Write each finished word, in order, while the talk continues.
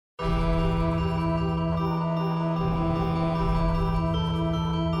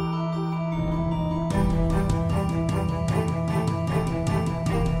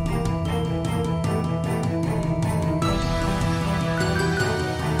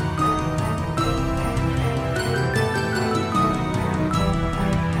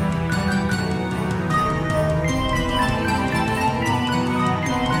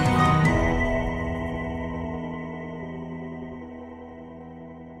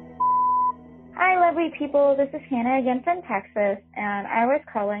lovely people. This is Hannah again from Texas, and I was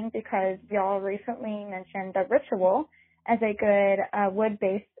calling because y'all recently mentioned The Ritual as a good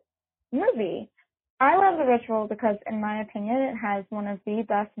wood-based movie. I love The Ritual because, in my opinion, it has one of the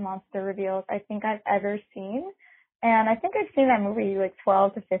best monster reveals I think I've ever seen. And I think I've seen that movie like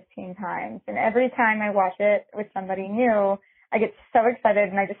 12 to 15 times. And every time I watch it with somebody new, I get so excited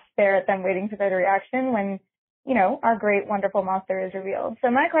and I just stare at them waiting for their reaction when, you know, our great, wonderful monster is revealed.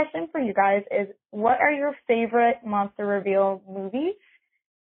 So my question for you guys is, what are your favorite monster reveal movies?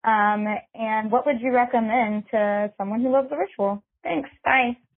 And what would you recommend to someone who loves The Ritual? Thanks.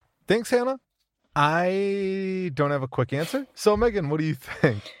 Bye. Thanks, Hannah. I don't have a quick answer. So, Megan, what do you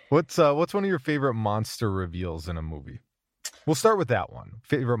think? What's one of your favorite monster reveals in a movie? We'll start with that one.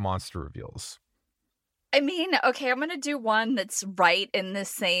 Favorite monster reveals. I mean, okay, I'm going to do one that's right in the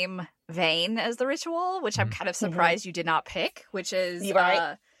same vein as The Ritual, which I'm kind of surprised you did not pick, which is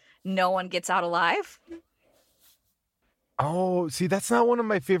No One Gets Out Alive. Oh, see, that's not one of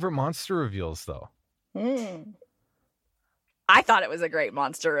my favorite monster reveals, though. I thought it was a great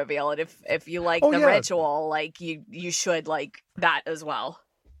monster reveal, and if you like The Ritual, like you should like that as well.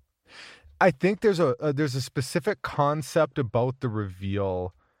 I think there's a specific concept about the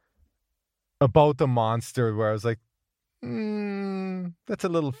reveal, about the monster, where I was like, that's a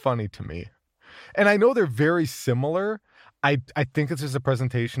little funny to me. And I know they're very similar. I think it's just a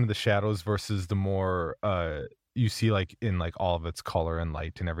presentation of the shadows versus the more you see like in like all of its color and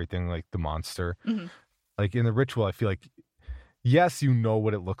light and everything, like the monster. Mm-hmm. Like in The Ritual, I feel like, yes, you know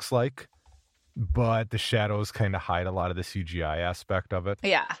what it looks like, but the shadows kind of hide a lot of the CGI aspect of it.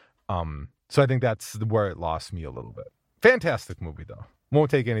 Yeah. So I think that's where it lost me a little bit. Fantastic movie, though.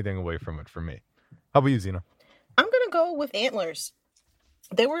 Won't take anything away from it for me. How about you, Zena? I'm going to go with Antlers.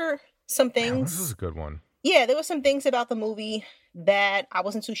 There were some things... This is a good one. Yeah, there were some things about the movie that I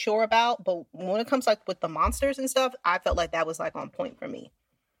wasn't too sure about, but when it comes like with the monsters and stuff, I felt like that was like on point for me.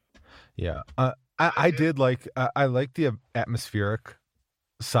 Yeah. I did like, I like the atmospheric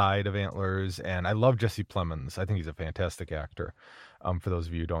side of Antlers, and I love Jesse Plemons. I think he's a fantastic actor. For those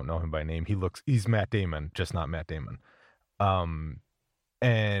of you who don't know him by name, he's Matt Damon, just not Matt Damon.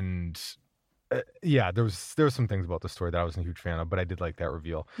 Yeah, there was some things about the story that I wasn't a huge fan of, but I did like that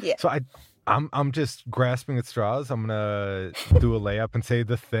reveal. Yeah. So I'm just grasping at straws. I'm gonna do a layup and say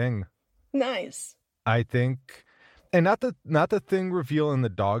The Thing. Nice. I think, and not the Thing reveal in the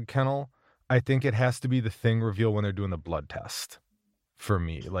dog kennel. I think it has to be the Thing reveal when they're doing the blood test. For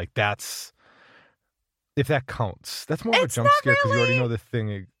me, like that's, if that counts, that's more of a jump scare because you already know the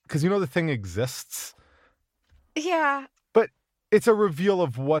Thing, because you know the Thing exists. Yeah. But it's a reveal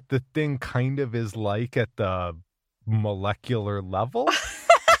of what the Thing kind of is like at the molecular level.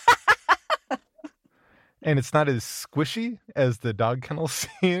 And it's not as squishy as the dog kennel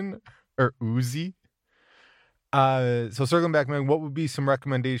scene or oozy. So circling back, man, what would be some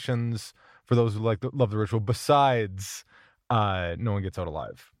recommendations for those who love The Ritual besides No One Gets Out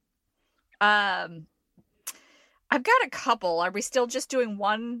Alive? I've got a couple. Are we still just doing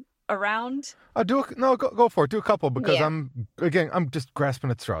one around? Go for it. Do a couple because I'm just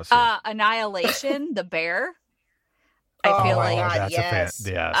grasping at straws here. Annihilation, the bear. I feel like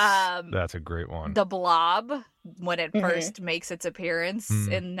that's a great one. The Blob, when it first makes its appearance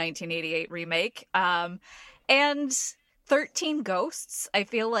in 1988 remake, and 13 Ghosts. I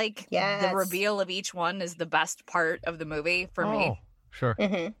feel like the reveal of each one is the best part of the movie for me. Sure.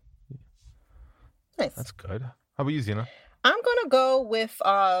 Mm-hmm. Nice. That's good. How about you, Zena? I'm gonna go with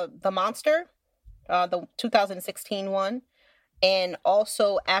The Monster, the 2016 one, and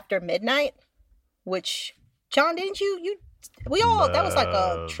also After Midnight, which, John, didn't you that was like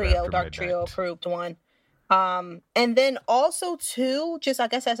a dark trio approved one. And then also too, just I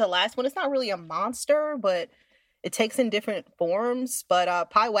guess as a last one, it's not really a monster, but it takes in different forms. But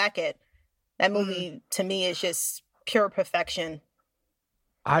Pie Wacket, that movie to me is just pure perfection.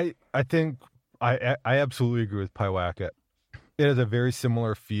 I think I absolutely agree with Pie Wacket. It has a very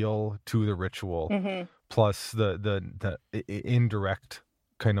similar feel to The Ritual, plus the indirect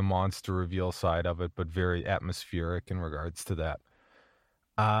kind of monster reveal side of it, but very atmospheric in regards to that.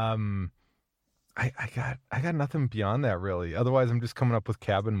 I got nothing beyond that really. Otherwise, I'm just coming up with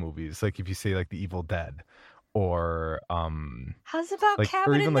cabin movies, like if you say like The Evil Dead, or how's about like,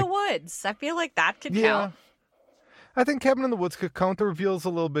 Cabin in the Woods? I feel like that could count. I think Cabin in the Woods could count. The reveal's a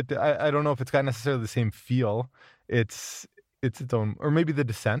little bit. I don't know if it's got necessarily the same feel. It's its own, or maybe The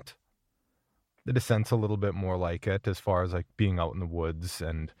Descent. The Descent's a little bit more like it as far as like being out in the woods.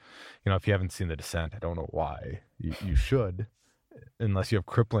 And, you know, if you haven't seen The Descent, I don't know why. You should, unless you have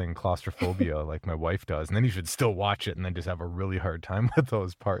crippling claustrophobia like my wife does. And then you should still watch it and then just have a really hard time with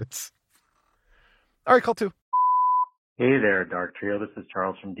those parts. All right, call 2. Hey there, Dark Trio. This is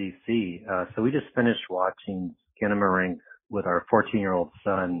Charles from DC. So we just finished watching Skinamarink with our 14-year-old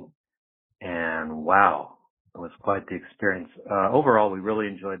son, and wow, it was quite the experience. Overall, we really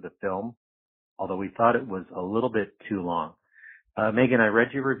enjoyed the film, although we thought it was a little bit too long. Megan, I read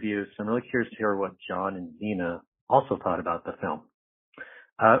your review, so I'm really curious to hear what John and Zena also thought about the film.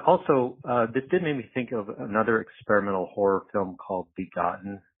 This did make me think of another experimental horror film called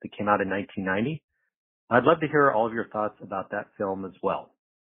Begotten that came out in 1990. I'd love to hear all of your thoughts about that film as well.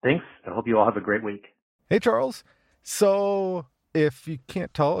 Thanks. I hope you all have a great week. Hey, Charles. So if you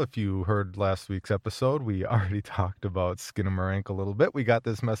can't tell, if you heard last week's episode, we already talked about Skinamarink a little bit. We got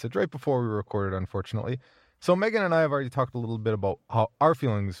this message right before we recorded, unfortunately. So Megan and I have already talked a little bit about how our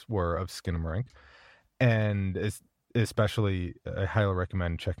feelings were of Skinamarink. And especially, I highly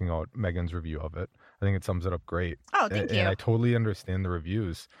recommend checking out Megan's review of it. I think it sums it up great. Oh, thank you. And I totally understand the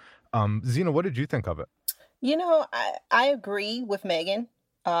reviews. Zena, what did you think of it? You know, I agree with Megan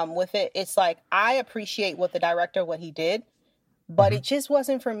with it. It's like, I appreciate what he did, but it just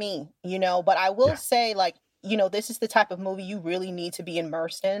wasn't for me, you know. But I will say, like, you know, this is the type of movie you really need to be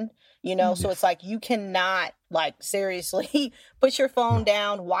immersed in, you know. So it's like, you cannot, like, seriously put your phone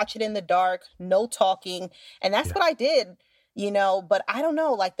down, watch it in the dark, no talking. And that's what I did, you know. But I don't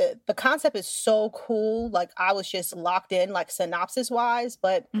know, like, the concept is so cool. Like, I was just locked in, like, synopsis wise,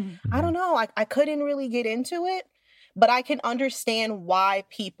 but I don't know, I couldn't really get into it. But I can understand why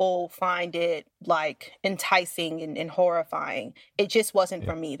people find it, like, enticing and horrifying. It just wasn't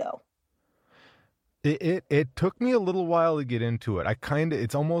for me, though. It took me a little while to get into it.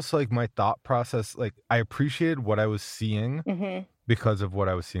 It's almost like my thought process, like, I appreciated what I was seeing because of what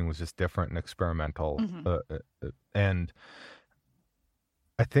I was seeing was just different and experimental. And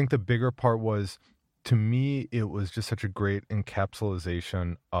I think the bigger part was, to me, it was just such a great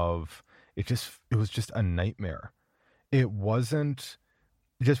encapsulation of it was just a nightmare. It wasn't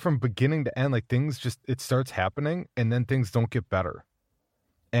just from beginning to end, like, it starts happening and then things don't get better.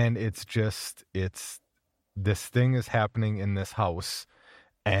 And it's this thing is happening in this house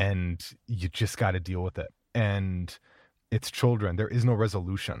and you just got to deal with it. And it's children. There is no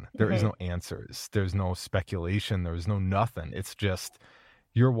resolution. There is no answers. There's no speculation. There's no nothing. It's just,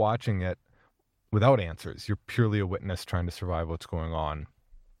 you're watching it without answers. You're purely a witness trying to survive what's going on.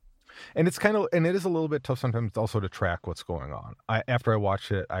 And it is a little bit tough sometimes also to track what's going on. After I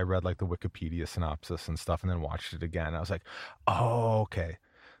watched it, I read, like, the Wikipedia synopsis and stuff and then watched it again. I was like, oh, okay.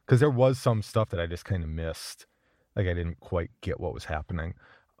 Because there was some stuff that I just kind of missed. Like, I didn't quite get what was happening.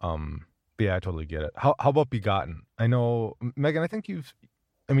 But yeah, I totally get it. How about Begotten? I know, Megan, I think you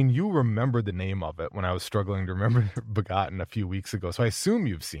remembered the name of it when I was struggling to remember Begotten a few weeks ago. So I assume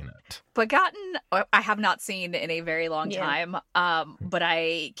you've seen it. Begotten, I have not seen in a very long time. But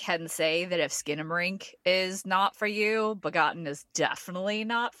I can say that if Skinamarink is not for you, Begotten is definitely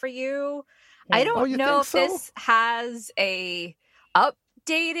not for you. I don't know if this has a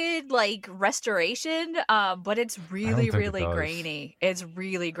updated, like, restoration, but it's really grainy. It's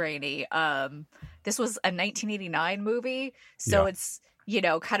really grainy. This was a 1989 movie, so it's, you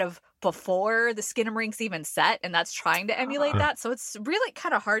know, kind of before the Skinamarink's even set, and that's trying to emulate that, so it's really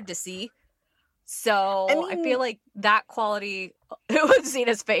kind of hard to see. So I feel like that quality would see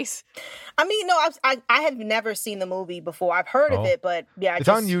his face. I mean, no, I have never seen the movie before. I've heard of it, but yeah, it's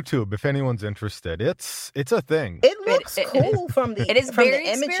on YouTube if anyone's interested. It's a thing. It looks cool from the. It is from very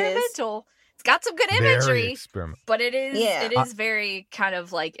the images. experimental. It's got some good imagery, but it is very kind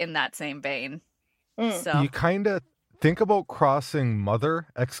of like in that same vein. So you kind of think about crossing Mother !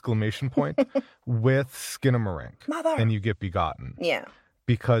 With Skinamarink, Mother, and you get Begotten. Yeah.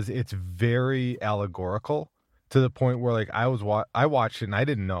 Because it's very allegorical to the point where, like, I watched it and I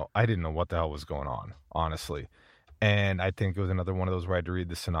didn't know what the hell was going on, honestly. And I think it was another one of those where I had to read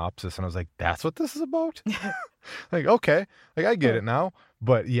the synopsis and I was like, that's what this is about? Like, okay, like, I get it now.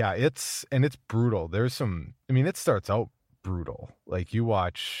 But yeah, it's brutal. There's some, it starts out brutal. Like, you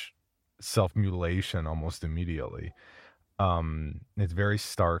watch self-mutilation almost immediately. It's very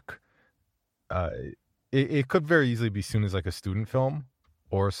stark. It could very easily be seen as like a student film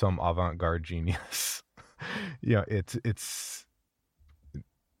or some avant-garde genius. It's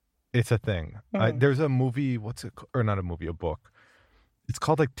a thing. There's a movie, a book. It's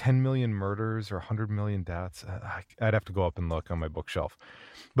called like 10 Million Murders or 100 Million Deaths. I'd have to go up and look on my bookshelf.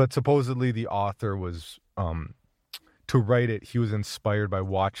 But supposedly the author was, to write it, he was inspired by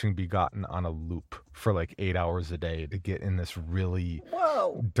watching Begotten on a loop for like 8 hours a day to get in this really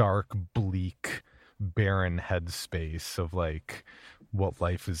dark, bleak, barren headspace of like what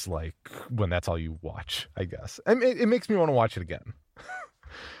life is like when that's all you watch, I guess. It makes me want to watch it again.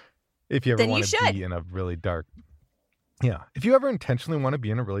 If you ever Then you want to should. be in a really dark... Yeah. If you ever intentionally want to be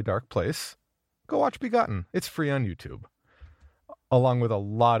in a really dark place, go watch Begotten. It's free on YouTube. Along with a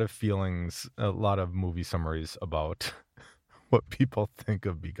lot of feelings, a lot of movie summaries about what people think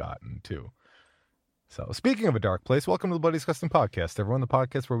of Begotten, too. So, speaking of a dark place, welcome to the Bloody Disgusting Podcast. Everyone, the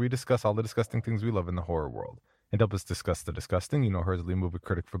podcast where we discuss all the disgusting things we love in the horror world. And to help us discuss the disgusting, you know her as the lead movie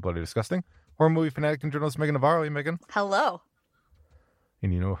critic for Bloody Disgusting, horror movie fanatic and journalist Megan Navarro. Hey, Megan. Hello.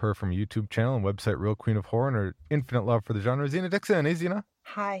 And you know her from a YouTube channel and website Real Queen of Horror and her infinite love for the genre, Zena Dixon. Hey, Zena.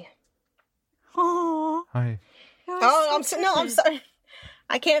 Hi. Oh. Hi. I'm sorry.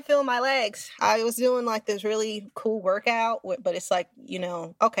 I can't feel my legs. I was doing like this really cool workout, but it's like,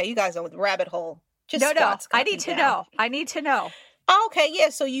 okay, you guys are with the rabbit hole. Just No. I need to know. I need to know. Oh, okay, yeah.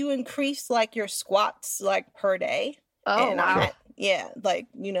 So you increase like your squats like per day. Oh, and wow.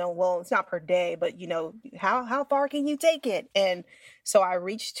 Well, it's not per day, but how far can you take it? And so I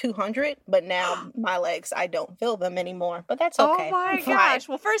reached 200, but now my legs, I don't feel them anymore. But that's okay. Oh my I'm fine. gosh.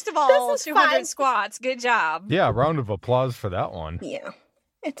 Well, first of all, 200 fine. squats. Good job. Yeah, round of applause for that one. Yeah,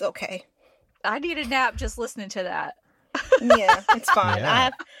 it's okay. I need a nap just listening to that. Yeah, it's fine.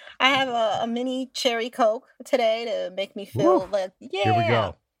 Yeah. I have a mini cherry Coke today to make me feel like, yeah. Here we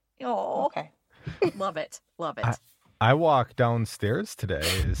go. Oh, Okay. love it. Love it. I walked downstairs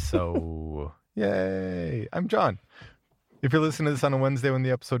today, so yay. I'm John. If you're listening to this on a Wednesday when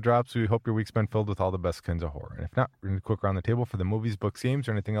the episode drops, we hope your week's been filled with all the best kinds of horror. And if not, we're going to quick around the table for the movies, books, games,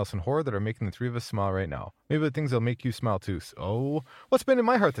 or anything else in horror that are making the three of us smile right now. Maybe the things that'll make you smile too. So, what's been in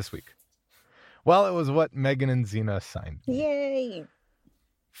my heart this week? Well, it was what Megan and Zena assigned me. Yay.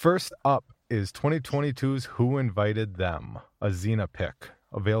 First up is 2022's Who Invited Them, a Xena pick,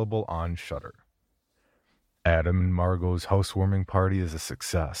 available on Shudder. Adam and Margot's housewarming party is a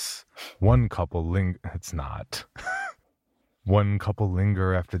success. One couple It's not. One couple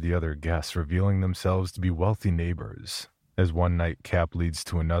linger after the other guests, revealing themselves to be wealthy neighbors. As one nightcap leads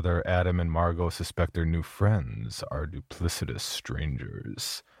to another, Adam and Margot suspect their new friends are duplicitous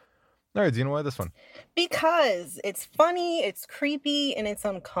strangers. All right, Zena, why this one? Because it's funny, it's creepy, and it's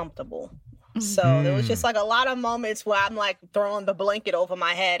uncomfortable. So there was just like a lot of moments where I'm like throwing the blanket over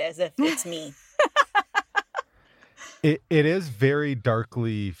my head as if it's me. It is very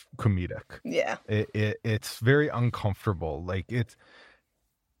darkly comedic. Yeah. It's very uncomfortable. Like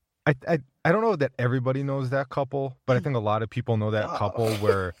I don't know that everybody knows that couple, but I think a lot of people know that couple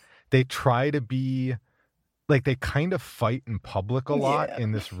where they try to be like, they kind of fight in public a lot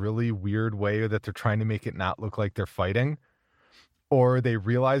in this really weird way that they're trying to make it not look like they're fighting. Or they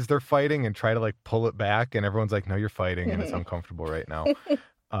realize they're fighting and try to like pull it back, and everyone's like, no, you're fighting and it's uncomfortable right now.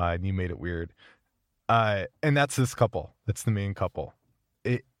 And you made it weird. And that's this couple. That's the main couple.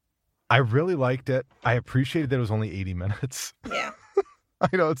 I really liked it. I appreciated that it was only 80 minutes. Yeah. I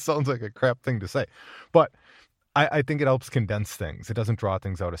know it sounds like a crap thing to say, but I think it helps condense things. It doesn't draw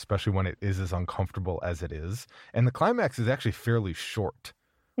things out, especially when it is as uncomfortable as it is. And the climax is actually fairly short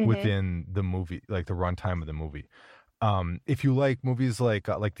within the movie, like the runtime of the movie. If you like movies like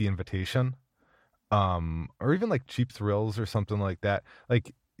The Invitation, or even like Cheap Thrills or something like that,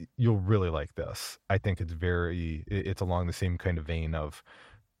 like you'll really like this. I think it's along the same kind of vein of,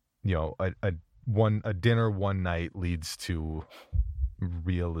 a dinner one night leads to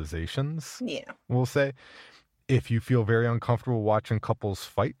realizations. Yeah, we'll say. If you feel very uncomfortable watching couples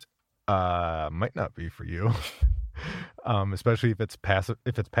fight, might not be for you. Especially if it's passive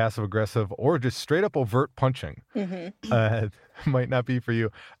aggressive or just straight up overt punching, might not be for you.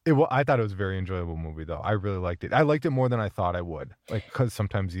 I thought it was a very enjoyable movie, though. I really liked it. I liked it more than I thought I would, like, because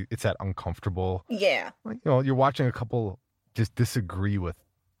sometimes it's that uncomfortable. Yeah, like, you're watching a couple just disagree with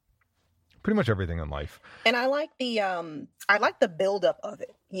pretty much everything in life. And I like the buildup of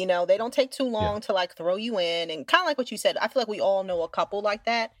it. They don't take too long to like throw you in, and kind of like what you said. I feel like we all know a couple like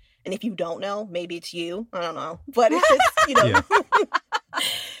that. And if you don't know, maybe it's you. I don't know. But it's just,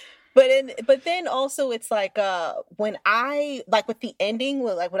 But then also it's like when I like with the ending,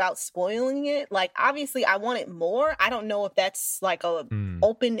 without spoiling it, like obviously I wanted more. I don't know if that's like a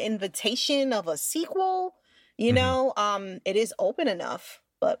open invitation of a sequel. It is open enough,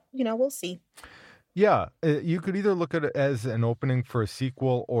 but we'll see. Yeah, you could either look at it as an opening for a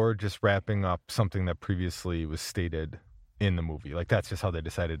sequel or just wrapping up something that previously was stated in the movie. Like, that's just how they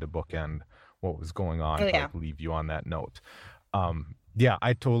decided to bookend what was going on, to like, leave you on that note. Yeah,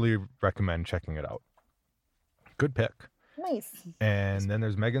 I totally recommend checking it out. Good pick. Nice. And then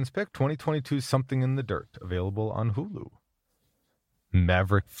there's Megan's pick, 2022 Something in the Dirt, available on Hulu.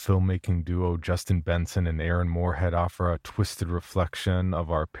 Maverick filmmaking duo Justin Benson and Aaron Moorhead offer a twisted reflection of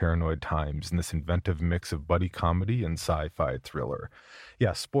our paranoid times in this inventive mix of buddy comedy and sci-fi thriller.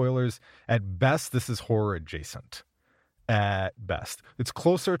 Yeah, spoilers. At best, this is horror adjacent. At best. It's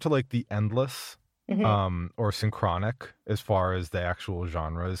closer to like The Endless or Synchronic as far as the actual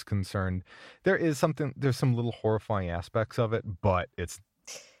genre is concerned. There's some little horrifying aspects of it, but it's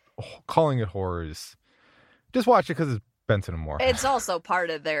calling it horror is just watch it because it's Benson and Moorhead. It's also part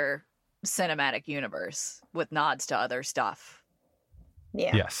of their cinematic universe with nods to other stuff.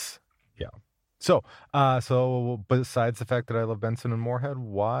 Yeah. Yes. Yeah. So besides the fact that I love Benson and Moorhead,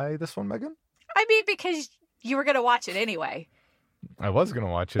 why this one, Megan? I mean, because you were going to watch it anyway. I was going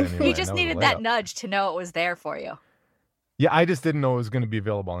to watch it anyway. You just needed that nudge to know it was there for you. Yeah, I just didn't know it was going to be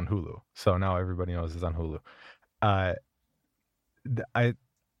available on Hulu. So now everybody knows it's on Hulu.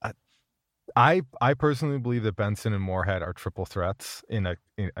 I personally believe that Benson and Moorhead are triple threats in I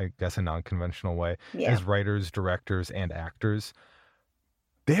guess a non-conventional way as writers, directors, and actors.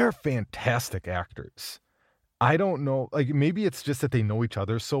 They are fantastic actors. I don't know, like maybe it's just that they know each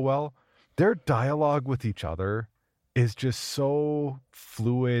other so well. Their dialogue with each other is just so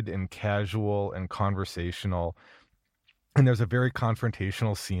fluid and casual and conversational. And there's a very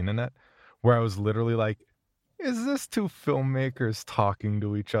confrontational scene in it where I was literally like, is this two filmmakers talking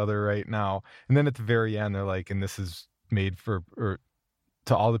to each other right now? And then at the very end, they're like, and this is made for, or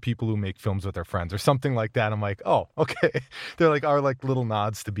to all the people who make films with their friends or something like that. I'm like, oh, okay. They're like, are like little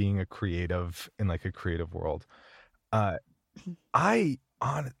nods to being a creative in like a creative world. I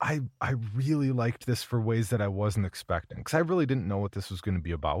really liked this for ways that I wasn't expecting because I really didn't know what this was going to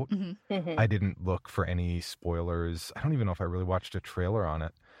be about. I didn't look for any spoilers. I don't even know if I really watched a trailer on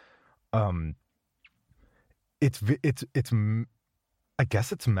it. It's I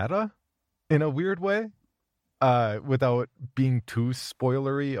guess it's meta in a weird way, without being too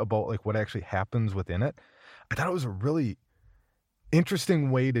spoilery about like what actually happens within it. I thought it was a really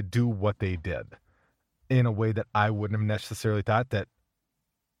interesting way to do what they did in a way that I wouldn't have necessarily thought, that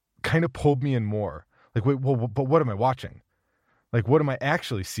kind of pulled me in more. Like, wait, well, but what am I watching? Like, what am I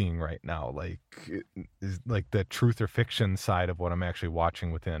actually seeing right now? Like, is like the truth or fiction side of what I'm actually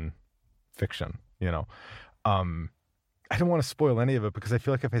watching within fiction, you know? I don't want to spoil any of it because I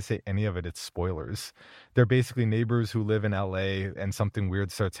feel like if I say any of it, it's spoilers. They're basically neighbors who live in LA and something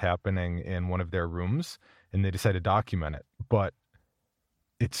weird starts happening in one of their rooms and they decide to document it. But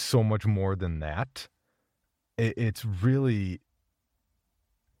it's so much more than that. It's really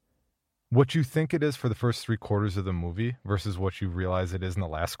what you think it is for the first 3/4 of the movie versus what you realize it is in the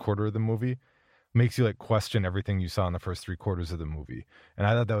last quarter of the movie makes you like question everything you saw in the first 3/4 of the movie. And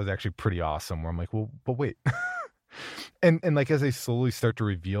I thought that was actually pretty awesome, where I'm like, well, but wait. and like, as they slowly start to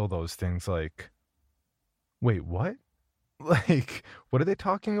reveal those things, like, wait, what? Like, what are they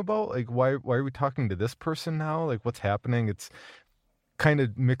talking about? Like, why are we talking to this person now? Like, what's happening? It's kind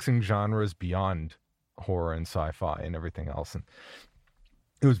of mixing genres beyond horror and sci-fi and everything else. And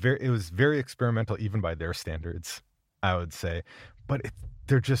it was very experimental, even by their standards, I would say. But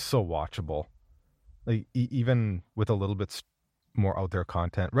they're just so watchable. Like, even with a little bit more out there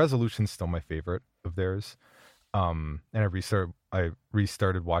content. Resolution's still my favorite of theirs. And I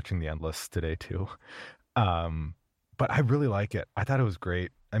restarted watching The Endless today too. But I really like it. I thought it was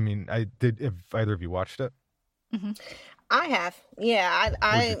great. I mean, have either of you watched it? I have. Yeah.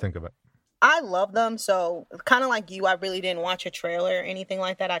 What did you think of it? I love them. So kind of like you, I really didn't watch a trailer or anything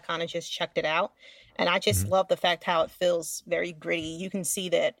like that. I kind of just checked it out. And I just love the fact how it feels very gritty. You can see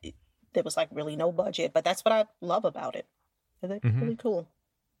that there was like really no budget, but that's what I love about it. It's really cool.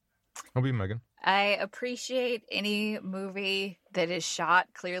 I'll be Megan. I appreciate any movie that is shot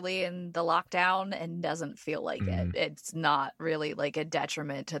clearly in the lockdown and doesn't feel like it. It's not really like a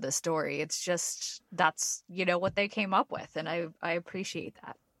detriment to the story. It's just that's, what they came up with. And I appreciate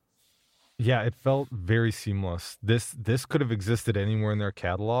that. Yeah, it felt very seamless. This could have existed anywhere in their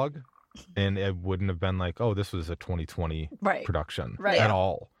catalog, and it wouldn't have been like, oh, this was a 2020 production at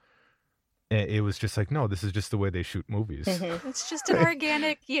all. It was just like, no, this is just the way they shoot movies. It's just an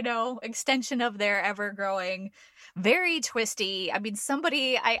organic, extension of their ever-growing, very twisty. I mean,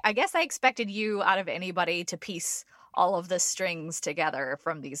 I guess I expected you out of anybody to piece all of the strings together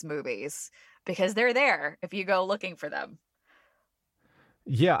from these movies because they're there if you go looking for them.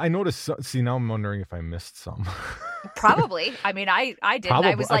 Yeah, I noticed. See, now I'm wondering if I missed some. Probably. I mean, I didn't.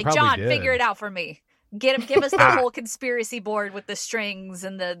 I was like, John, figure it out for me. Give us the whole conspiracy board with the strings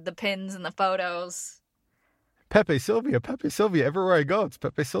and the pins and the photos. Pepe Sylvia. Everywhere I go, it's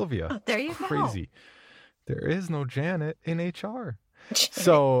Pepe Sylvia. Oh, there you go. Crazy. There is no Janet in HR.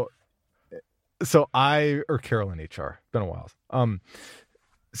 So Carolyn HR, been a while.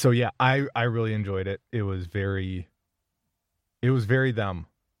 So yeah, I really enjoyed it. It was very them,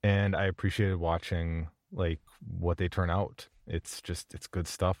 and I appreciated watching like what they turn out. It's good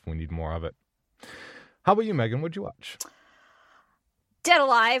stuff. We need more of it. How about you, Megan? What'd you watch? Dead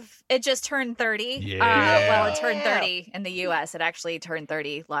Alive. It just turned 30. Yeah. Well, it turned 30 in the U.S. It actually turned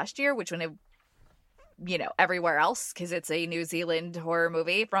 30 last year, which when it, everywhere else, because it's a New Zealand horror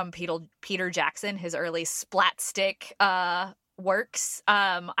movie from Peter Jackson, his early splat stick works.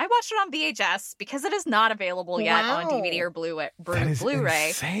 I watched it on VHS because it is not available yet on DVD or Blu-ray.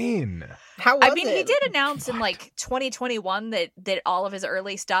 Insane. How was he it? did announce in like 2021 that all of his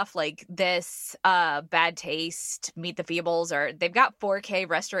early stuff, like this, Bad Taste, Meet the Feebles, they've got 4K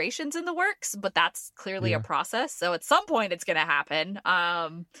restorations in the works, but that's clearly a process. So at some point it's going to happen.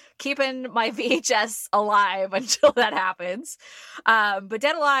 Keeping my VHS alive until that happens. But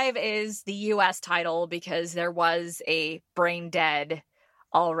Dead Alive is the US title because there was a Brain Dead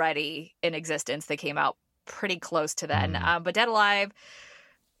already in existence that came out pretty close to then. But Dead Alive,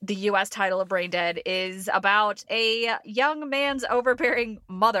 the U.S. title of Brain Dead, is about a young man's overbearing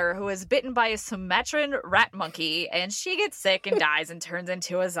mother who is bitten by a Sumatran rat monkey, and she gets sick and dies and turns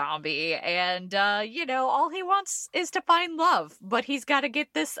into a zombie. And, all he wants is to find love, but he's got to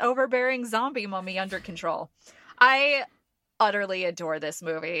get this overbearing zombie mummy under control. I utterly adore this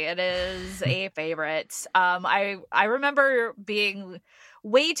movie. It is a favorite. I remember being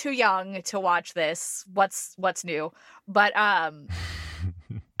way too young to watch this. What's new? But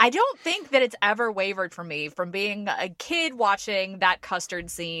I don't think that it's ever wavered for me from being a kid watching that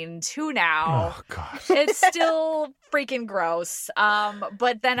custard scene to now. Oh, gosh. It's still freaking gross.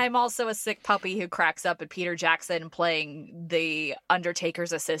 But then I'm also a sick puppy who cracks up at Peter Jackson playing the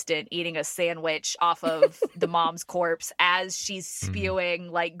Undertaker's assistant, eating a sandwich off of the mom's corpse as she's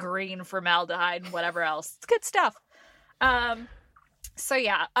spewing like green formaldehyde and whatever else. It's good stuff. So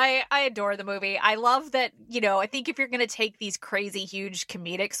yeah, I adore the movie. I love that, I think if you're going to take these crazy, huge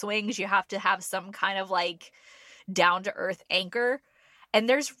comedic swings, you have to have some kind of like down-to-earth anchor. And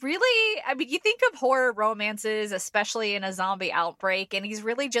there's really, you think of horror romances, especially in a zombie outbreak, and he's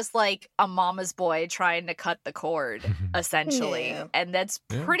really just like a mama's boy trying to cut the cord, essentially. Yeah. And that's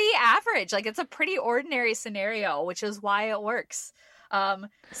pretty average. Like, it's a pretty ordinary scenario, which is why it works.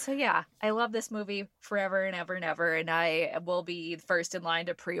 So yeah, I love this movie forever and ever and ever, and I will be first in line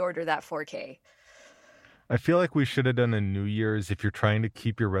to pre-order that 4K. I feel like we should have done a New Year's, if you're trying to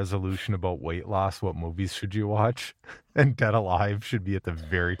keep your resolution about weight loss, what movies should you watch? And Dead Alive should be at the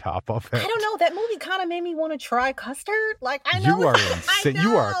very top of it. I don't know. That movie kind of made me want to try custard. Like, I know. You are insane.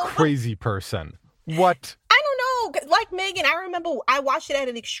 You are a crazy person. What? I don't know. Like Megan, I remember I watched it at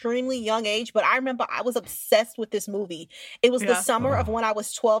an extremely young age, but I remember I was obsessed with this movie. It was the summer of when I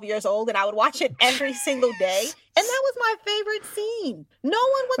was 12 years old, and I would watch it every single day. And that was my favorite scene. No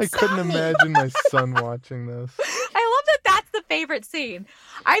one would stop me. I couldn't imagine my son watching this. I love that that's the favorite scene.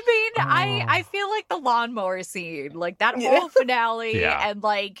 I feel like the lawnmower scene, like that whole finale, and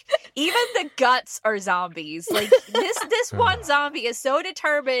like even the guts are zombies. Like this one zombie is so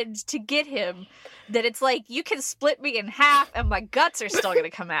determined to get him that it's like, you can split me in half and my guts are still going to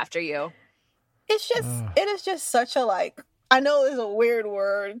come after you. It is just such a, like, I know it's a weird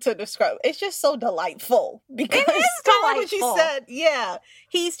word to describe. It's just so delightful because it is delightful. What you said,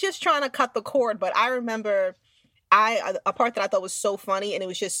 he's just trying to cut the cord. But I remember a part that I thought was so funny, and it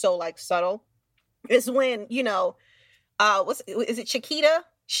was just so like subtle, is when, is it Chiquita?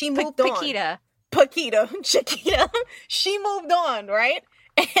 She moved on. Chiquita. She moved on, right?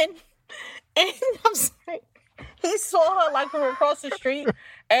 And I'm sorry, he saw her like from across the street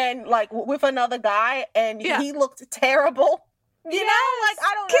and like with another guy, and he looked terrible. You know, like,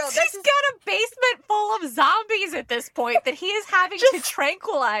 I don't know. Because he's got a basement full of zombies at this point that he is having to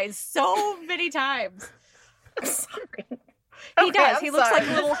tranquilize so many times. I'm sorry. He does. He looks like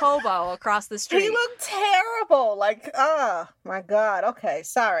a little hobo across the street. He looked terrible. Like, oh my God. Okay,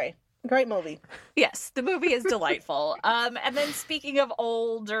 sorry. Great movie. Yes, the movie is delightful. And then speaking of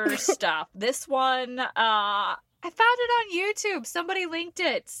older stuff, this one, I found it on YouTube. Somebody linked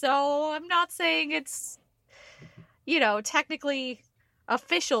it. So I'm not saying it's, technically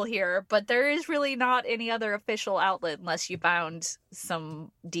official here, but there is really not any other official outlet unless you found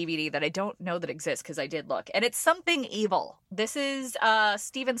some DVD that I don't know that exists, because I did look. And it's Something Evil. This is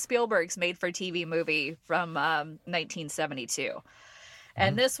Steven Spielberg's made-for-TV movie from 1972.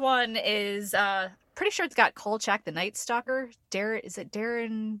 And this one is pretty sure it's got Kolchak the Night Stalker. Is it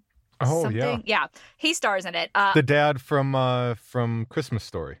Darren? Oh, something? Yeah. He stars in it. The dad from Christmas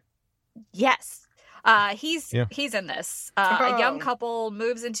Story. Yes. He's in this. A young couple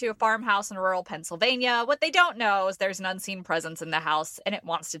moves into a farmhouse in rural Pennsylvania. What they don't know is there's an unseen presence in the house, and it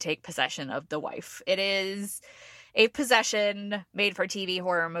wants to take possession of the wife. It is a possession made for TV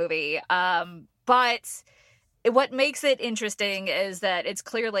horror movie. But what makes it interesting is that it's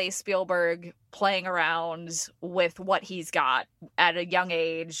clearly Spielberg playing around with what he's got at a young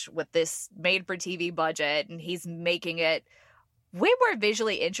age with this made for TV budget, and he's making it way more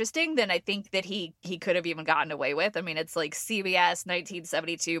visually interesting than I think that he could have even gotten away with. I mean, it's like CBS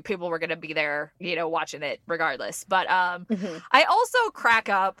 1972. People were going to be there, watching it regardless. But I also crack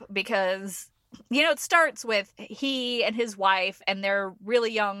up because, it starts with he and his wife and their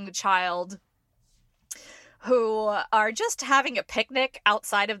really young child who are just having a picnic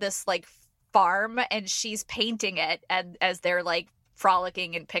outside of this like farm, and she's painting it and as they're like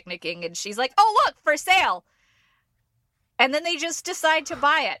frolicking and picnicking, and she's like, "Oh, look, for sale." And then they just decide to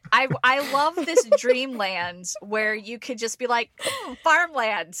buy it. I love this dreamland where you could just be like,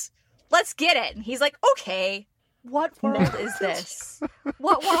 farmland, let's get it. And he's like, okay, what world is this?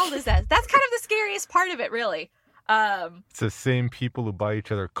 What world is that? That's kind of the scariest part of it, really. It's the same people who buy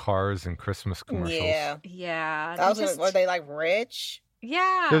each other cars and Christmas commercials. Yeah. Were they like rich?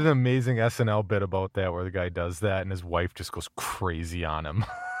 Yeah. There's an amazing SNL bit about that where the guy does that and his wife just goes crazy on him.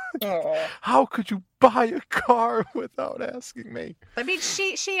 How could you buy a car without asking me? I mean,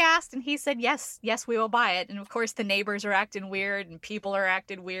 she asked and he said, yes, we will buy it. And of course the neighbors are acting weird and people are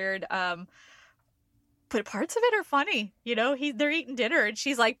acting weird. But parts of it are funny. They're eating dinner and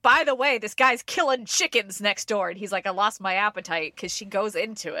she's like, by the way, this guy's killing chickens next door. And he's like, I lost my appetite, because she goes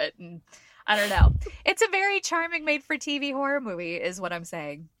into it. And I don't know. It's a very charming made for TV horror movie is what I'm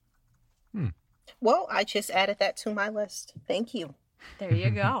saying. Well, I just added that to my list. Thank you. There you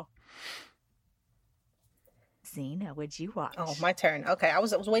go. Zena, what'd you watch? Oh, my turn. Okay, I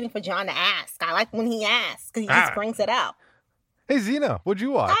was waiting for John to ask. I like when he asks because he just brings it up. Hey, Zena, what'd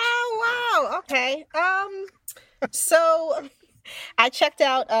you watch? Oh, wow. Okay. So I checked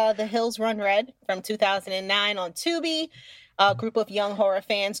out The Hills Run Red from 2009 on Tubi. A group of young horror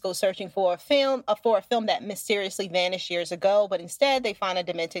fans go searching for a film that mysteriously vanished years ago, but instead they find a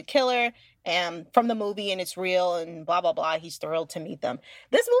demented killer from the movie, and it's real, and blah, blah, blah. He's thrilled to meet them.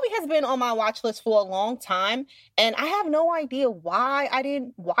 This movie has been on my watch list for a long time, and I have no idea why I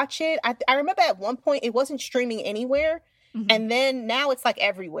didn't watch it. I remember at one point it wasn't streaming anywhere, and then now it's like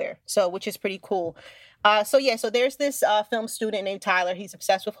everywhere, which is pretty cool. So there's this film student named Tyler. He's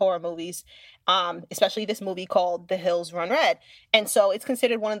obsessed with horror movies, especially this movie called The Hills Run Red. And so it's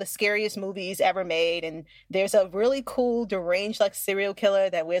considered one of the scariest movies ever made. And there's a really cool, deranged, like, serial killer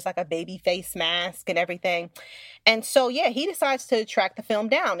that wears like a baby face mask and everything. And so, he decides to track the film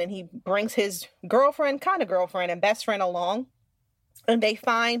down, and he brings his girlfriend and best friend along. And he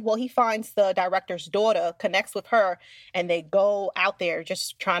finds the director's daughter, connects with her, and they go out there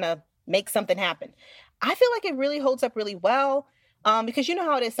just trying to make something happen. I feel like it really holds up really well, because you know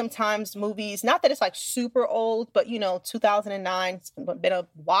how it is sometimes movies, not that it's like super old, but 2009, it's been a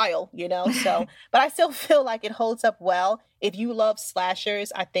while, so, but I still feel like it holds up well. If you love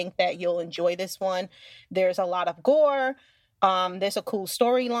slashers, I think that you'll enjoy this one. There's a lot of gore. There's a cool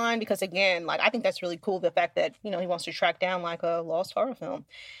storyline because, again, like, I think that's really cool, the fact that, he wants to track down like a lost horror film.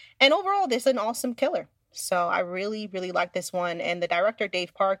 And overall, this is an awesome killer. So I really, really like this one. And the director,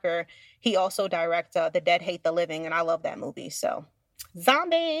 Dave Parker, he also directs The Dead Hate the Living, and I love that movie. So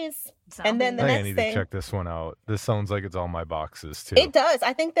zombies. And then the next thing. I need to check this one out. This sounds like it's all my boxes, too. It does.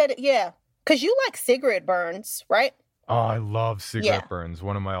 I think that, because you like cigarette burns, right? Oh, I love cigarette burns.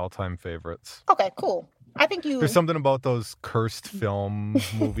 One of my all-time favorites. Okay, cool. I think there's something about those cursed film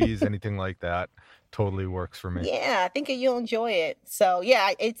movies, anything like that. Totally works for me. Yeah, I think you'll enjoy it. So,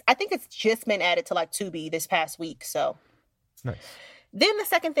 I think it's just been added to like Tubi this past week. So, nice. Then the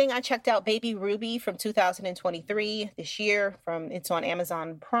second thing, I checked out Baby Ruby from 2023 this year. It's on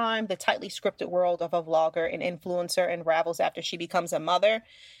Amazon Prime. The tightly scripted world of a vlogger and influencer unravels after she becomes a mother.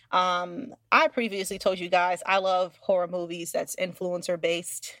 I previously told you guys I love horror movies that's influencer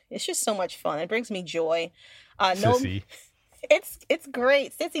based. It's just so much fun. It brings me joy. Sissy. It's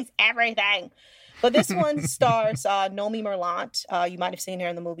great. Sissy's everything. But this one stars Nomi Merlant. You might have seen her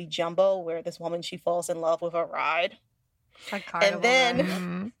in the movie Jumbo, where this woman, she falls in love with a ride. And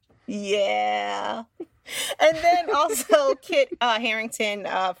then, and then also Kit Harington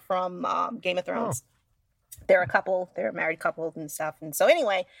from Game of Thrones. They're a couple. They're a married couple and stuff. And so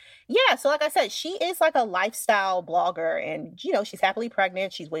anyway, so like I said, she is like a lifestyle blogger, and, she's happily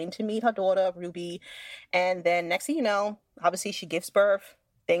pregnant. She's waiting to meet her daughter, Ruby. And then next thing you know, obviously she gives birth.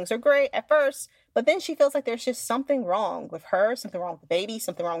 things are great at first, but then she feels like there's just something wrong with her, something wrong with the baby,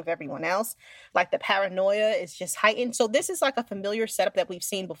 something wrong with everyone else. Like the paranoia is just heightened. So this is like a familiar setup that we've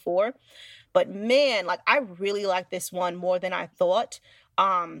seen before. But man, like I really like this one more than I thought.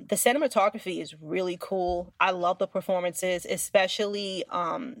 The cinematography is really cool. I love the performances, especially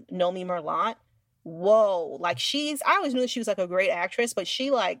Nomi Merlant. Whoa, like I always knew she was like a great actress, but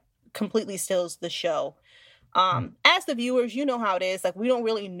she like completely steals the show. As the viewers, you know how it is. Like, we don't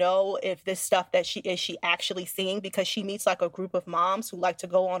really know if this stuff that she actually seeing, because she meets like a group of moms who like to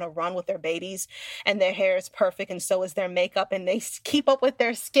go on a run with their babies and their hair is perfect and so is their makeup and they keep up with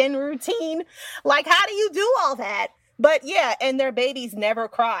their skin routine. Like, how do you do all that? But yeah, and their babies never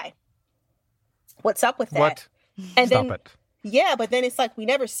cry. What's up with that? What? And Stop then, it. yeah, but then it's like we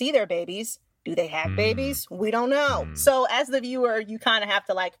never see their babies. Do they have babies? We don't know. So as the viewer, you kind of have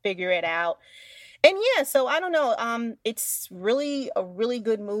to like figure it out. And yeah, so I don't know. It's really a really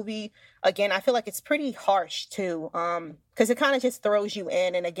good movie. Again, I feel like it's pretty harsh too, because it kind of just throws you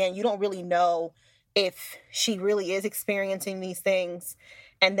in. And again, you don't really know if she really is experiencing these things.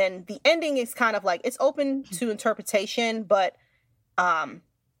 And then the ending is kind of like, it's open to interpretation, but yeah,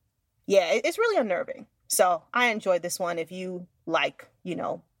 it's really unnerving. So I enjoyed this one. If you like,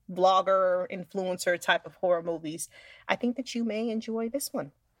 blogger, influencer type of horror movies, I think that you may enjoy this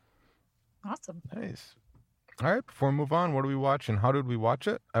one. Awesome. Nice. All right, before we move on, what do we watch and how did we watch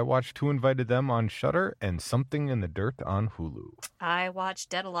it? I watched Who Invited Them on Shudder and Something in the Dirt on Hulu. I watched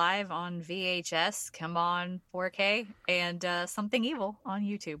Dead Alive on VHS, come on 4K, and Something Evil on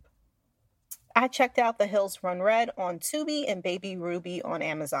YouTube. I checked out The Hills Run Red on Tubi and Baby Ruby on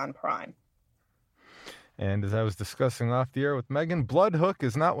Amazon Prime. And as I was discussing off the air with Megan, Bloodhook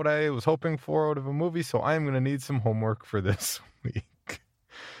is not what I was hoping for out of a movie, so I am going to need some homework for this week.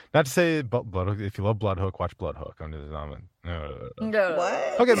 Not to say, but Bloodhook, if you love Bloodhook, watch Bloodhook. No.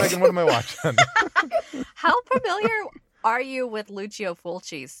 What? Okay, Megan, what am I watching? How familiar are you with Lucio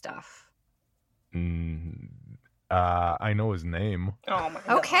Fulci's stuff? I know his name. Oh my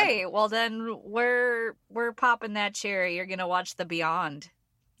God. Okay, well then we're popping that cherry. You're gonna watch The Beyond.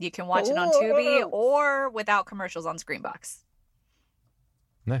 You can watch it on Tubi or without commercials on Screenbox.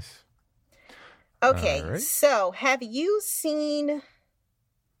 Nice. Okay, right. So have you seen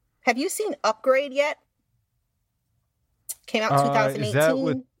Upgrade yet? Came out 2018. Is that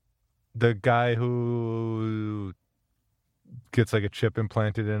with the guy who gets like a chip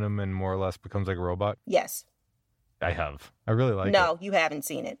implanted in him and more or less becomes like a robot? Yes. I have. I really like it. No, you haven't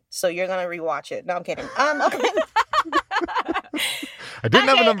seen it. So you're going to rewatch it. No, I'm kidding. Okay. I didn't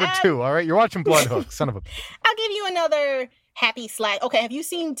have a number 2, all right? You're watching Bloodhook, son of a... I'll give you another happy slag. Okay, have you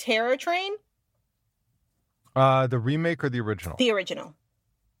seen Terror Train? The remake or the original? The original.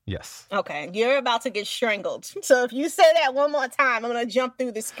 Yes. Okay, you're about to get strangled. So if you say that one more time, I'm going to jump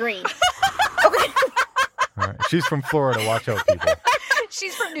through the screen. Okay. All right. She's from Florida. Watch out, people.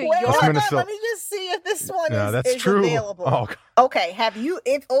 She's from New Wait, York. hold on, let me just see if this one is true. available. Oh, okay,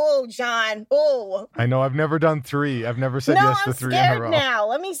 John. Oh. I know I've never done 3. I've never said yes to 3 in a row. Now.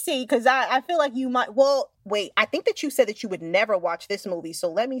 Let me see, because I feel like you might. Well, wait, I think that you said that you would never watch this movie.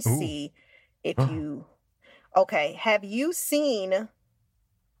 So let me see if you. Okay, have you seen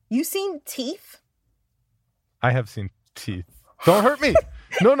Teeth? I have seen Teeth. Don't hurt me.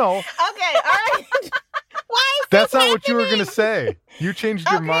 No. Okay, all right. Why is That's this not what you were happening? going to say. You changed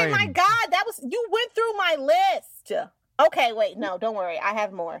your mind. Okay, my God, you went through my list. Okay, wait, no, don't worry. I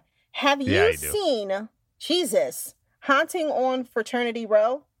have more. Have you seen, Jesus, Haunting on Fraternity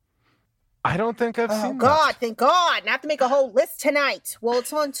Row? I don't think I've seen Oh, God, thank God. Not to make a whole list tonight. Well,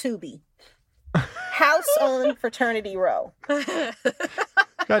 it's on Tubi. House on Fraternity Row.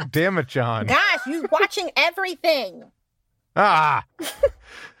 God damn it, John. Gosh, you're watching everything.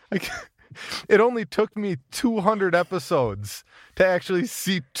 It only took me 200 episodes to actually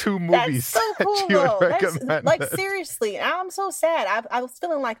see 2 movies. That's so cool, that you though. would recommend. Like, seriously, I'm so sad. I was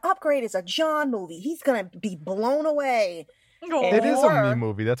feeling like Upgrade is a John movie. He's going to be blown away. It is a me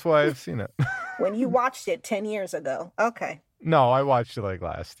movie. That's why I've seen it. When you watched it 10 years ago. Okay. No, I watched it like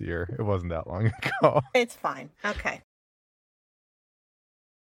last year. It wasn't that long ago. It's fine. Okay.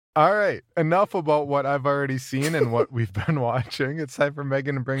 All right. Enough about what I've already seen and what we've been watching. It's time for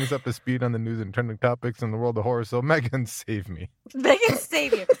Megan to bring us up to speed on the news and trending topics in the world of horror. So, Megan, save me. Megan,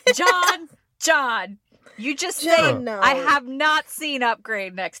 save you. John, you just say, no. I have not seen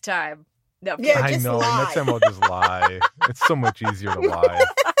Upgrade next time. No, Yeah, I just know. lie. Next time I'll just lie. It's so much easier to lie.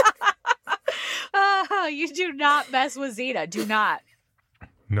 You do not mess with Zena. Do not.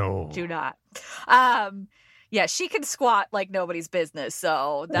 No. Do not. Yeah, she can squat like nobody's business,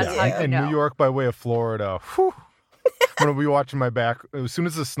 so that's how you And know. New York by way of Florida. Whew. I'm going to be watching my back. As soon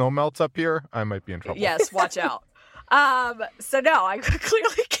as the snow melts up here, I might be in trouble. Yes, watch out. So no, I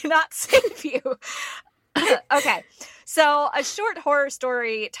clearly cannot save you. Okay. So a short horror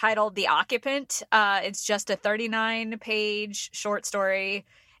story titled The Occupant. It's just a 39-page short story.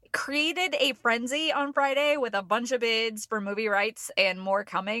 Created a frenzy on Friday with a bunch of bids for movie rights and more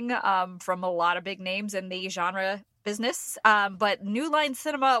coming from a lot of big names in the genre business. But New Line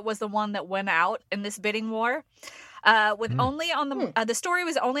Cinema was the one that went out in this bidding war. Only on the story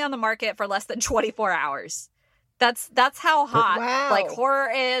was only on the market for less than 24 hours. That's how hot like horror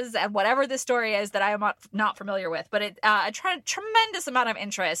is, and whatever the story is that I am not familiar with. But a tremendous amount of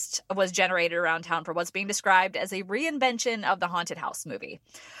interest was generated around town for what's being described as a reinvention of the haunted house movie.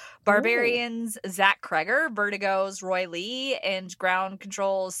 Barbarians Zach Kreger, Vertigo's Roy Lee, and Ground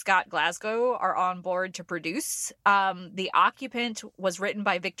Control's Scott Glasgow are on board to produce. The Occupant was written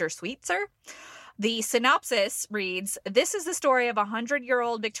by Victor Sweetser. The synopsis reads, "This is the story of a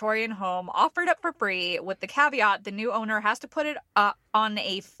 100-year-old Victorian home offered up for free with the caveat the new owner has to put it on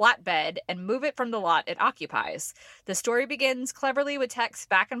a flatbed and move it from the lot it occupies. The story begins cleverly with texts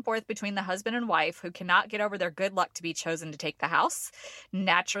back and forth between the husband and wife who cannot get over their good luck to be chosen to take the house.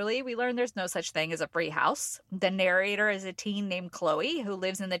 Naturally, we learn there's no such thing as a free house. The narrator is a teen named Chloe who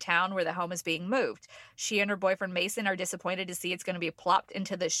lives in the town where the home is being moved. She and her boyfriend Mason are disappointed to see it's going to be plopped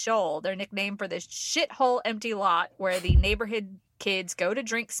into the shoal, their nickname for this shithole empty lot where the neighborhood kids go to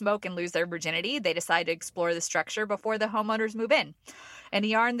drink, smoke, and lose their virginity. They decide to explore the structure before the homeowners move in. In a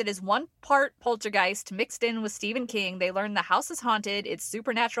yarn that is one part poltergeist mixed in with Stephen King, they learn the house is haunted, its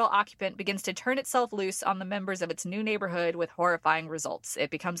supernatural occupant begins to turn itself loose on the members of its new neighborhood with horrifying results. It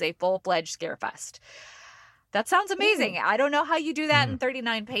becomes a full-fledged scarefest." That sounds amazing. I don't know how you do that in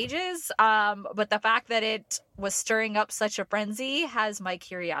 39 pages, but the fact that it was stirring up such a frenzy has my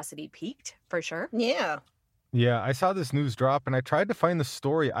curiosity piqued, for sure. Yeah. Yeah, I saw this news drop and I tried to find the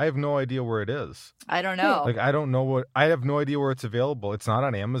story. I have no idea where it is. I don't know. Like, I have no idea where it's available. It's not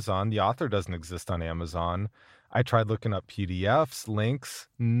on Amazon. The author doesn't exist on Amazon. I tried looking up PDFs, links,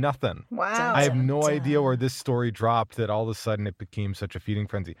 nothing. Wow. I have no idea where this story dropped that all of a sudden it became such a feeding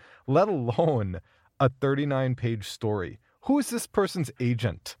frenzy, let alone a 39-page story. Who is this person's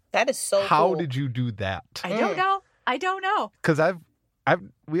agent? That is so How cool. did you do that? I don't know. Because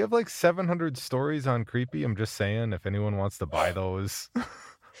we have like 700 stories on Creepy. I'm just saying, if anyone wants to buy those,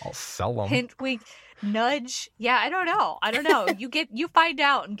 I'll sell them. Hint, wink, nudge. Yeah, I don't know. You find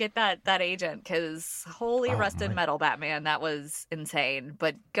out and get that agent, because holy rusted metal, Batman, that was insane.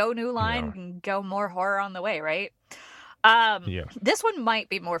 But go New Line and go more horror on the way, right? This one might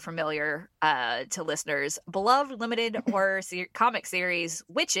be more familiar to listeners. Beloved limited horror comic series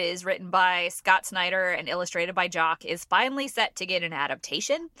Witches, written by Scott Snyder and illustrated by Jock, is finally set to get an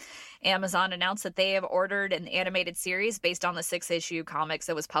adaptation. Amazon announced that they have ordered an animated series based on the 6-issue comics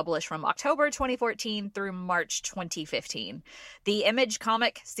that was published from October 2014 through March 2015. The Image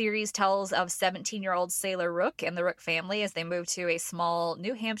comic series tells of 17-year-old Sailor Rook and the Rook family as they move to a small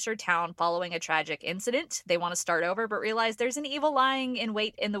New Hampshire town following a tragic incident. They want to start over, but realize there's an evil lying in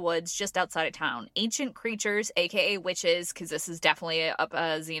wait in the woods just outside of town. Ancient creatures, aka witches, because this is definitely up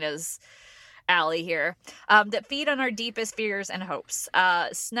Xena's alley here, that feed on our deepest fears and hopes.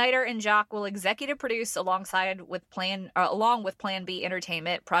 Snyder and Jock will executive produce along with Plan B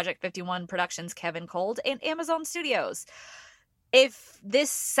Entertainment, Project 51 Productions, Kevin Cold, and Amazon Studios. If this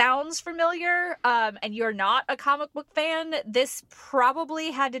sounds familiar, and you're not a comic book fan, this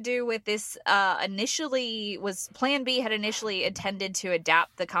probably had to do with this. Plan B had initially intended to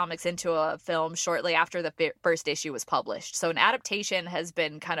adapt the comics into a film shortly after the first issue was published. So an adaptation has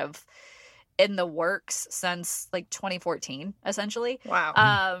been kind of in the works since like 2014, essentially.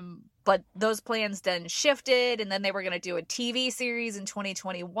 Wow. But those plans then shifted, and then they were going to do a TV series in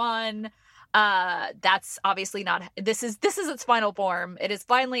 2021. That's obviously not. This is its final form. It is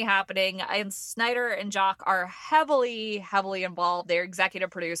finally happening, and Snyder and Jock are heavily involved. They're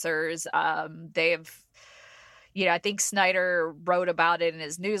executive producers. They've. I think Snyder wrote about it in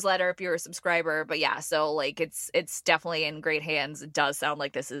his newsletter if you're a subscriber. But yeah, so like it's definitely in great hands. It does sound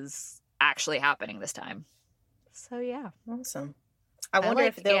like this is actually happening this time. So yeah, awesome. I wonder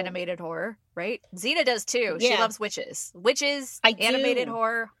if animated horror, right? Xena does too. Yeah. She loves witches, animated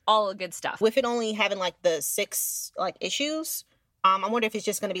horror, all the good stuff. With it only having like the 6 like issues, I wonder if it's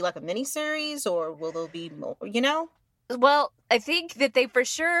just going to be like a mini series, or will there be more? Well, I think that they for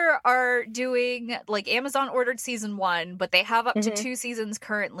sure are doing, like, Amazon ordered season 1, but they have up to 2 seasons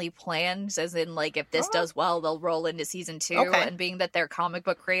currently planned, as in, like, if this does well, they'll roll into season 2. Okay. And being that they're comic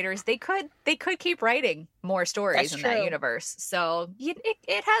book creators, they could keep writing more stories in that universe. So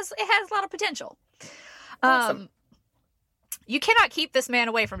it has a lot of potential. Awesome. You cannot keep this man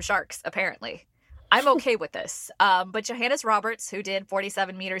away from sharks, apparently. I'm okay with this. But Johannes Roberts, who did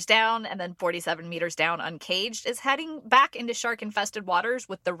 47 meters down and then 47 meters down uncaged, is heading back into shark-infested waters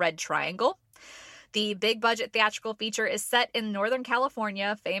with The Red Triangle. The big-budget theatrical feature is set in Northern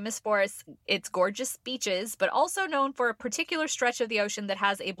California, famous for its gorgeous beaches, but also known for a particular stretch of the ocean that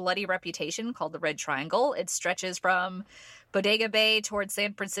has a bloody reputation called the Red Triangle. It stretches from Bodega Bay towards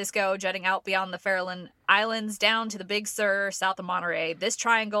San Francisco, jutting out beyond the Farallon Islands down to the Big Sur, south of Monterey. This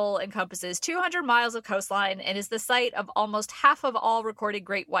triangle encompasses 200 miles of coastline and is the site of almost half of all recorded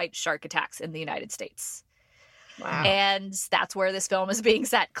great white shark attacks in the United States. Wow. And that's where this film is being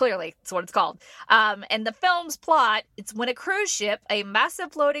set, clearly. That's what it's called. And the film's plot, it's when a cruise ship, a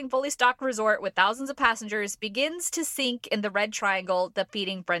massive floating, fully stocked resort with thousands of passengers, begins to sink in the Red Triangle, the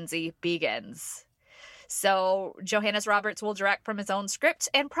feeding frenzy begins. So Johannes Roberts will direct from his own script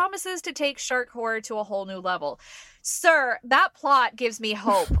and promises to take shark horror to a whole new level. Sir, that plot gives me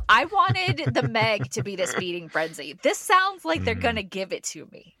hope. I wanted the Meg to be this feeding frenzy. This sounds like they're going to give it to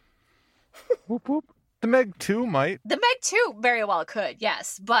me. Whoop, whoop. The Meg 2 might. The Meg 2 very well could,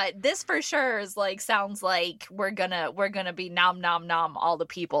 yes. But this for sure is sounds like we're gonna be nom nom nom all the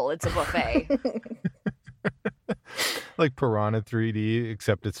people. It's a buffet. Like Piranha 3D,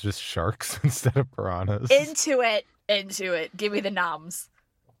 except it's just sharks instead of piranhas. Into it. Give me the noms.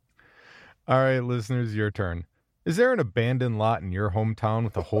 All right, listeners, your turn. Is there an abandoned lot in your hometown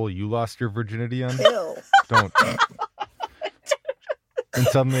with a hole you lost your virginity on? Ew. Don't. And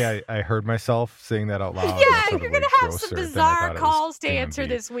suddenly I heard myself saying that out loud. Yeah, you're going to have some bizarre calls to answer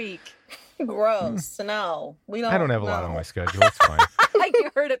this week. Gross. No, we don't. I don't have a lot on my schedule. It's fine. You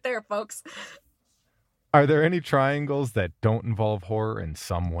heard it there, folks. Are there any triangles that don't involve horror in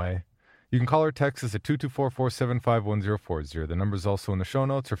some way? You can call or text us at 224-475-1040. The number is also in the show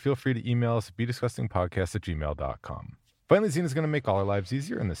notes, or feel free to email us at bedisgustingpodcast@gmail.com. Finally, Zena's going to make all our lives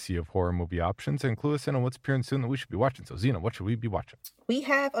easier in the sea of horror movie options and clue us in on what's appearing soon that we should be watching. So, Zena, what should we be watching? We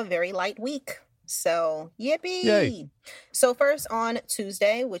have a very light week. So, yippee! Yay. So first on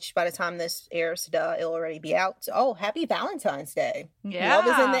Tuesday, which by the time this airs, it'll already be out. Oh, happy Valentine's Day. Yeah. Love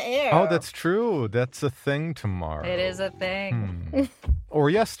is in the air. Oh, that's true. That's a thing tomorrow. It is a thing. Or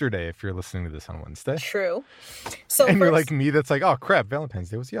yesterday, if you're listening to this on Wednesday. True. So and you're like me, that's like, oh, crap, Valentine's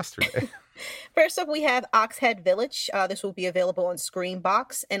Day was yesterday. First up, we have Oxhead Village. This will be available on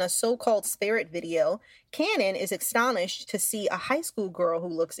Screambox. In a so-called spirit video, Cannon is astonished to see a high school girl who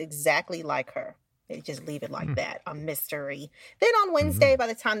looks exactly like her. They just leave it like that, a mystery. Then on Wednesday, by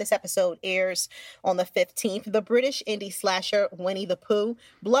the time this episode airs on the 15th, the British indie slasher Winnie the Pooh,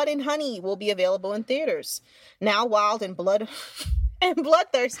 Blood and Honey, will be available in theaters. Now wild and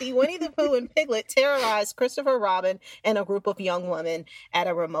bloodthirsty, Winnie the Pooh and Piglet terrorize Christopher Robin and a group of young women at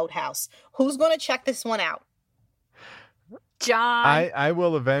a remote house. Who's going to check this one out? John. I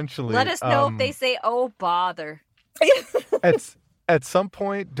will eventually. Let us know if they say, oh, bother. At some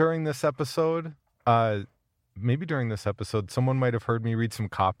point during this episode, maybe during this episode, someone might have heard me read some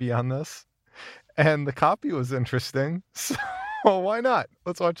copy on this. And the copy was interesting. So why not?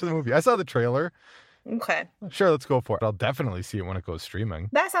 Let's watch the movie. I saw the trailer. Okay. Sure, let's go for it. I'll definitely see it when it goes streaming.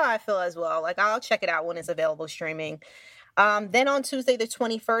 That's how I feel as well. I'll check it out when it's available streaming. Then on Tuesday, the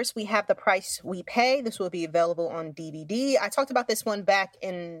 21st, we have The Price We Pay. This will be available on DVD. I talked about this one back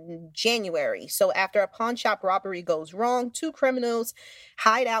in January. So after a pawn shop robbery goes wrong, two criminals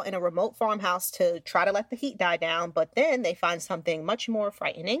hide out in a remote farmhouse to try to let the heat die down, but then they find something much more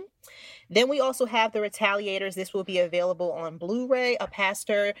frightening. Then we also have The Retaliators. This will be available on Blu-ray. A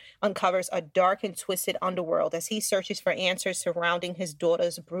pastor uncovers a dark and twisted underworld as he searches for answers surrounding his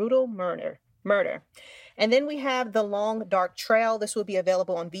daughter's brutal murder. And then we have The Long Dark Trail. This will be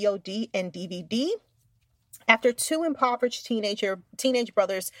available on VOD and DVD. After two impoverished teenage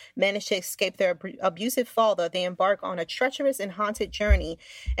brothers manage to escape their abusive father, they embark on a treacherous and haunted journey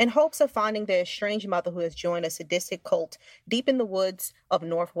in hopes of finding their estranged mother who has joined a sadistic cult deep in the woods of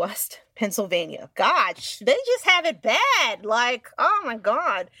Northwest Pennsylvania. Gosh, they just have it bad. Oh my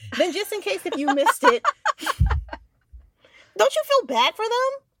God. Then just in case if you missed it, don't you feel bad for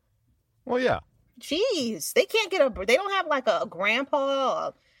them? Well, yeah. Jeez, they can't they don't have a grandpa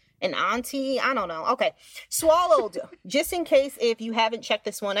or an auntie. I don't know. Okay. Swallowed. Just in case if you haven't checked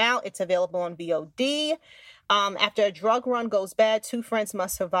this one out, it's available on VOD. After a drug run goes bad, two friends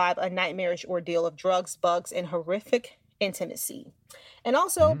must survive a nightmarish ordeal of drugs, bugs, and horrific intimacy. And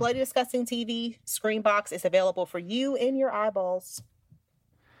also, Bloody Disgusting TV Screambox is available for you in your eyeballs.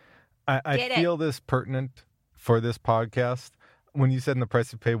 I feel this pertinent for this podcast. When you said in The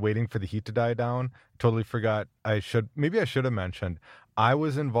Price of Pay, waiting for the heat to die down, totally forgot. Maybe I should have mentioned, I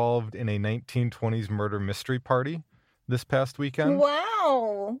was involved in a 1920s murder mystery party this past weekend.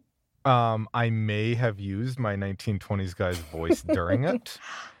 Wow. I may have used my 1920s guy's voice during it,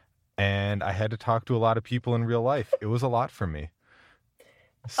 and I had to talk to a lot of people in real life. It was a lot for me.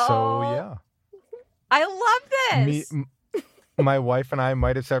 So, yeah. I love this. My wife and I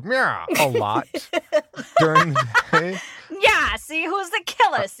might have said, "Meow," a lot during the day. Yeah, see, who's the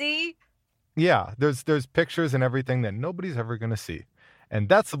killer, see? Yeah, there's pictures and everything that nobody's ever going to see. And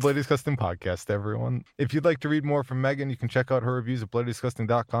that's the Bloody Disgusting Podcast, everyone. If you'd like to read more from Megan, you can check out her reviews at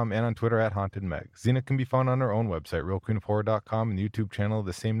bloodydisgusting.com and on Twitter at HauntedMeg. Xena can be found on her own website, realqueenofhorror.com, and the YouTube channel of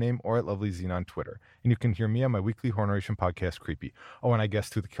the same name, or at Lovely Xena on Twitter. And you can hear me on my weekly horror narration podcast, Creepy. Oh, and I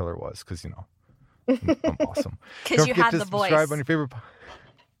guessed who the killer was, because, you know, I'm awesome. Because you had the voice. Subscribe on your favorite...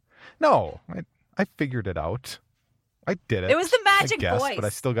 No, I figured it out. I did it. It was the magic voice. voice. But I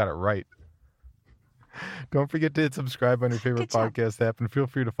still got it right. Don't forget to hit subscribe on your favorite podcast app, and feel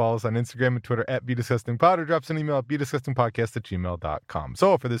free to follow us on Instagram and Twitter at BeDisgustingPod, or drop us an email at BeDisgustingPodcast@gmail.com.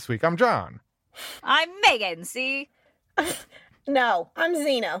 So for this week, I'm John. I'm Megan, see? No, I'm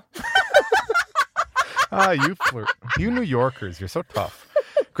Xena. You flirt. You New Yorkers, you're so tough.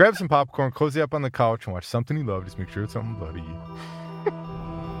 Grab some popcorn, cozy up on the couch, and watch something you love. Just make sure it's something bloody.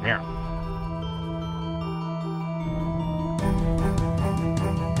 Yeah.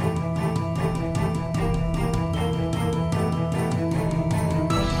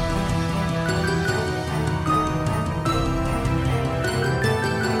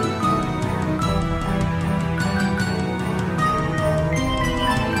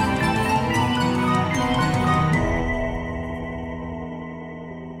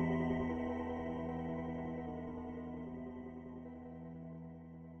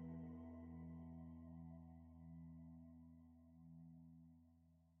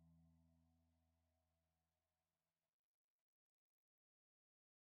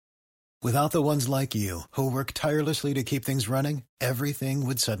 Without the ones like you, who work tirelessly to keep things running, everything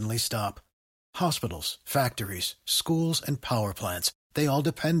would suddenly stop. Hospitals, factories, schools, and power plants, they all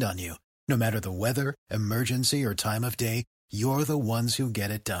depend on you. No matter the weather, emergency, or time of day, you're the ones who get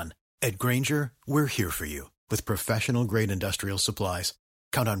it done. At Grainger, we're here for you with professional-grade industrial supplies.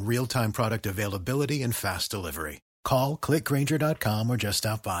 Count on real-time product availability and fast delivery. Call, click Grainger.com, or just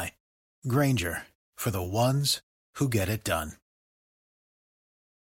stop by. Grainger, for the ones who get it done.